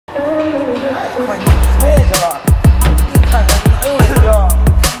快你摔去了！你看看哪有问题啊？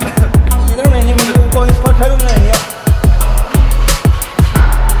一点问题没有，光跑车有问题。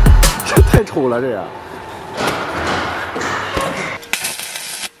这太丑了，这样。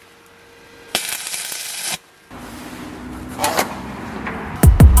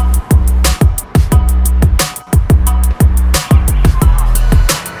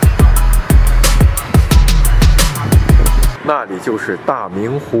 那里就是大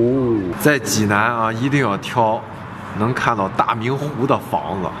明湖，在济南啊，一定要挑能看到大明湖的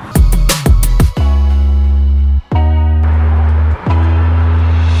房子。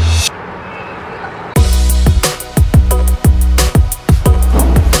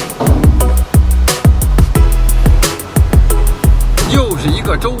又是一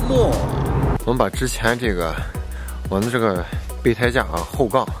个周末，我们把之前我们这个备胎架啊后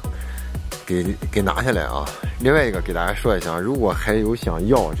杠给拿下来啊。 另外一个给大家说一下，如果还有想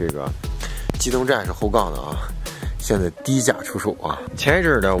要这个机动战士后杠的啊，现在低价出售啊。前一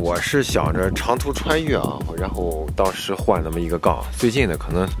阵呢，我是想着长途穿越啊，然后当时换那么一个杠。最近呢，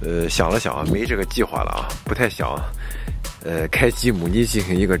可能想了想，没这个计划了啊，不太想开吉姆尼进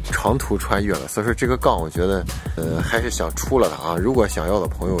行一个长途穿越了。所以说这个杠我觉得还是想出了的啊。如果想要的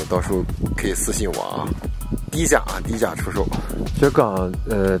朋友，到时候可以私信我啊。 低价出售，这杠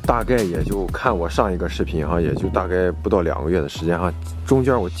大概也就看我上一个视频哈，也就大概不到2个月的时间哈，中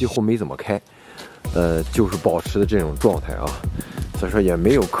间我几乎没怎么开，就是保持的这种状态啊，所以说也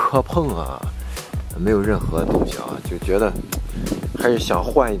没有磕碰啊，没有任何东西啊，就觉得还是想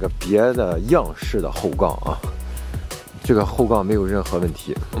换一个别的样式的后杠啊，这个后杠没有任何问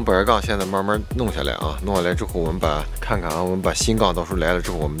题。我们把这杠现在慢慢弄下来啊，弄下来之后我们看看啊，我们把新杠到时候来了之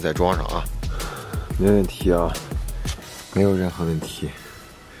后我们再装上啊。 没问题啊，没有任何问题。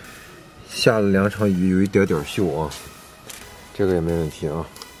下了2场雨，有一点点锈啊，这个也没问题啊。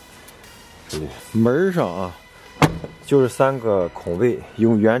这里门上啊，就是3个孔位，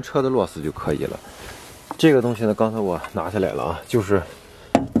用原车的螺丝就可以了。这个东西呢，刚才我拿下来了啊，就是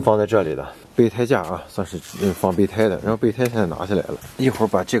放在这里的备胎架啊，算是放备胎的。然后备胎现在拿下来了，一会儿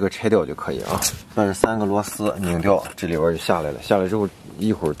把这个拆掉就可以啊。把这3个螺丝拧掉，这里边就下来了。下来之后。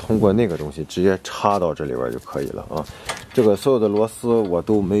 一会儿通过那个东西直接插到这里边就可以了啊。这个所有的螺丝我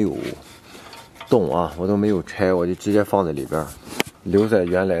都没有动啊，我都没有拆，我就直接放在里边，留在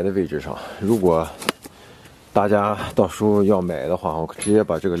原来的位置上。如果大家到时候要买的话，我直接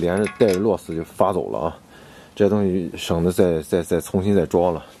把这个连着带着螺丝就发走了啊。这东西省得再重新再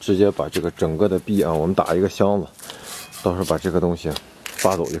装了，直接把这个整个的壁啊，我们打一个箱子，到时候把这个东西。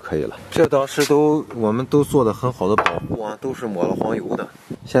 发走就可以了。这当时我们都做的很好的保护啊，都是抹了黄油的。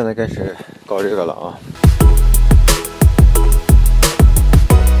现在开始搞这个了啊。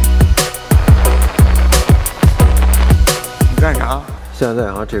你干啥？现在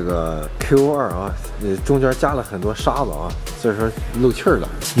啊，这个 Q2啊，中间加了很多沙子啊，所以说漏气儿了。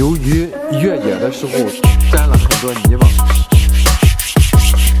由于越野的时候沾了很多泥巴，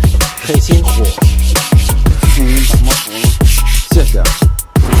很辛苦。谢谢。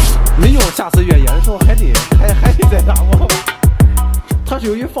 没用，下次越野的时候还得再打磨。它是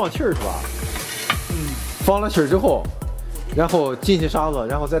由于放气儿是吧？放了气儿之后，然后进去沙子，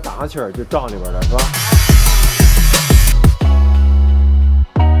然后再打上气儿就胀里边了是吧？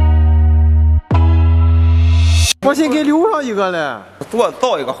我先给留上一个嘞。多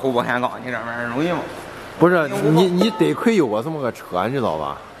造一个后保险杠，你这玩意儿容易吗？不是，你得亏有我这么个车，你知道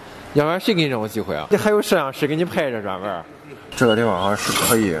吧？要不然谁给你这种机会啊？这还有摄像师给你拍着专门。 这个地方啊是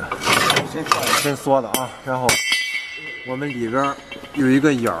可以伸缩的啊，然后我们里边有一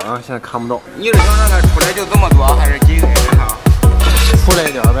个眼儿啊，现在看不到。你是想让它出来就这么多，还是几个人啥？出来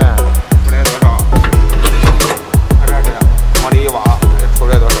一点呗。出来多少？看这往里一挖，出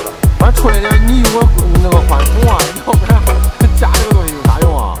来多少了？完出来点，你有个那个缓冲啊，要不然加这个东西有啥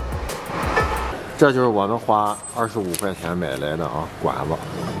用啊？这就是我们花25块钱买来的啊管子，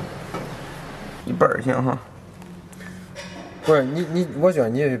一半儿行哈。 不是我觉得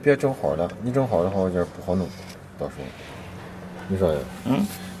你也别整好了，你整好的话，我觉得不好弄，到时候，你说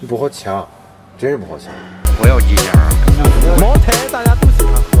你不好掐，真是不好掐。我要几件？茅台大家都喜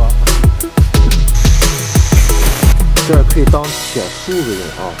欢喝，这可以当铁梳子用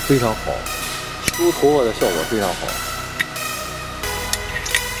啊，非常好，梳头发的效果非常好。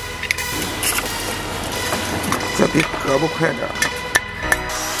这比胳膊快点。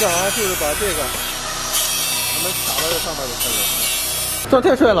这玩意儿就是把这个。 我们卡到这上面就可以了，这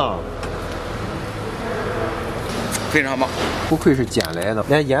太帅了，非常棒，不愧是捡来的，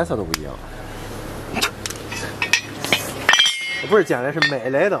连颜色都不一样。不是捡来，是买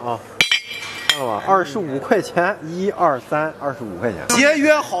来的啊，看到吧？25块钱，1、2、3，25块钱。节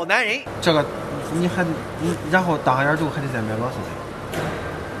约好男人。这个你还你然后打眼之后还得再买螺丝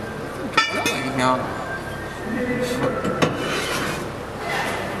你听。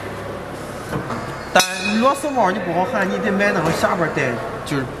但螺丝帽你不好焊，你得买那个下边带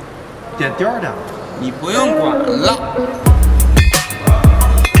就是带点儿的。你不用管了。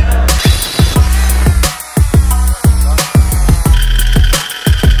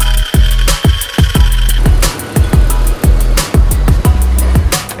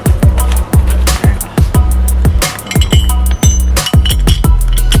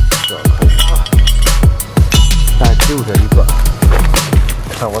但只有这一个。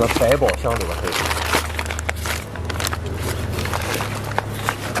看我的百宝箱里边还有。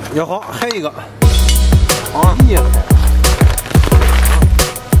要好，还有一个。啊，厉害！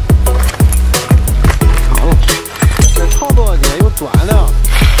长，这长多少斤？有短的，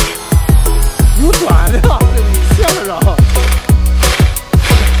有短的，这斜着上。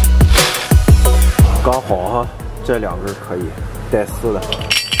刚好哈，这两根可以带丝的，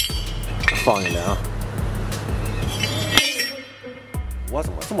放进来啊。我怎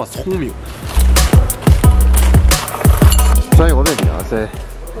么这么聪明？咱有个问题啊，在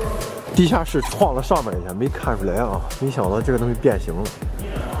地下室撞了上面一下，没看出来啊！没想到这个东西变形了，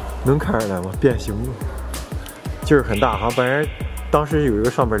能看出来吗？变形了，劲儿很大哈！本来当时有一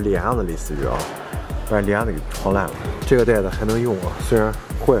个上面帘子，类似于啊，把帘子给撞烂了。这个袋子还能用啊，虽然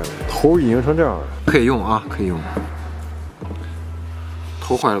坏了，头已经成这样了，可以用啊，可以用。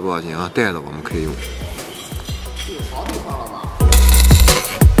头坏了不要紧啊，袋子我们可以用。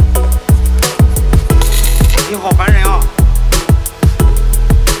你好烦人啊！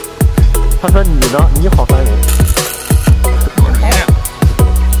他说你呢？你好烦人。我天呀！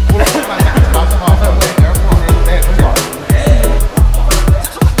不然把这帮会会点不人带不了。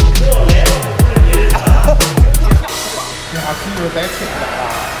这还是不是带钱的啊？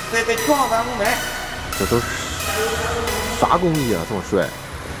得撞咱不买。这都是啥工艺啊？这么帅！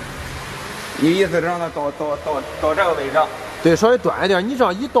你意思让他到这个位置？对，稍微短一点。你这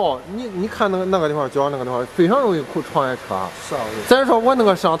样一倒，你看那个地方脚那个地方非常容易撞上车。是啊。再说我那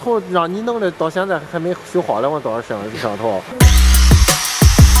个摄像头让你弄的到现在还没修好了，我到摄像头。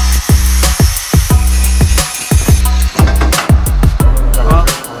啊。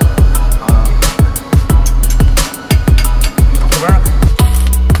这边。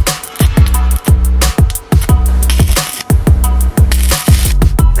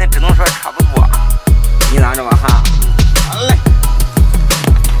咱只能说差不多。你拿着吧哈。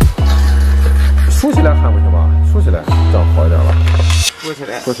竖起来看不行吧？竖起来，这样好一点吧？竖起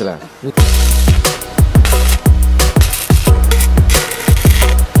来，竖起来。你这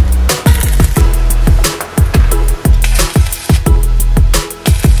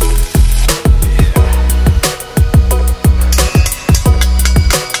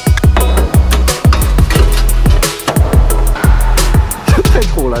太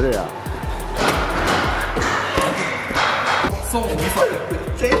丑了，这呀！骚不骚？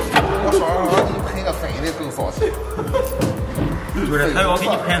真我说你喷个粉的更骚气。就是还要给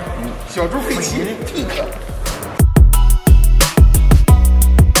你喷小猪佩奇 pink。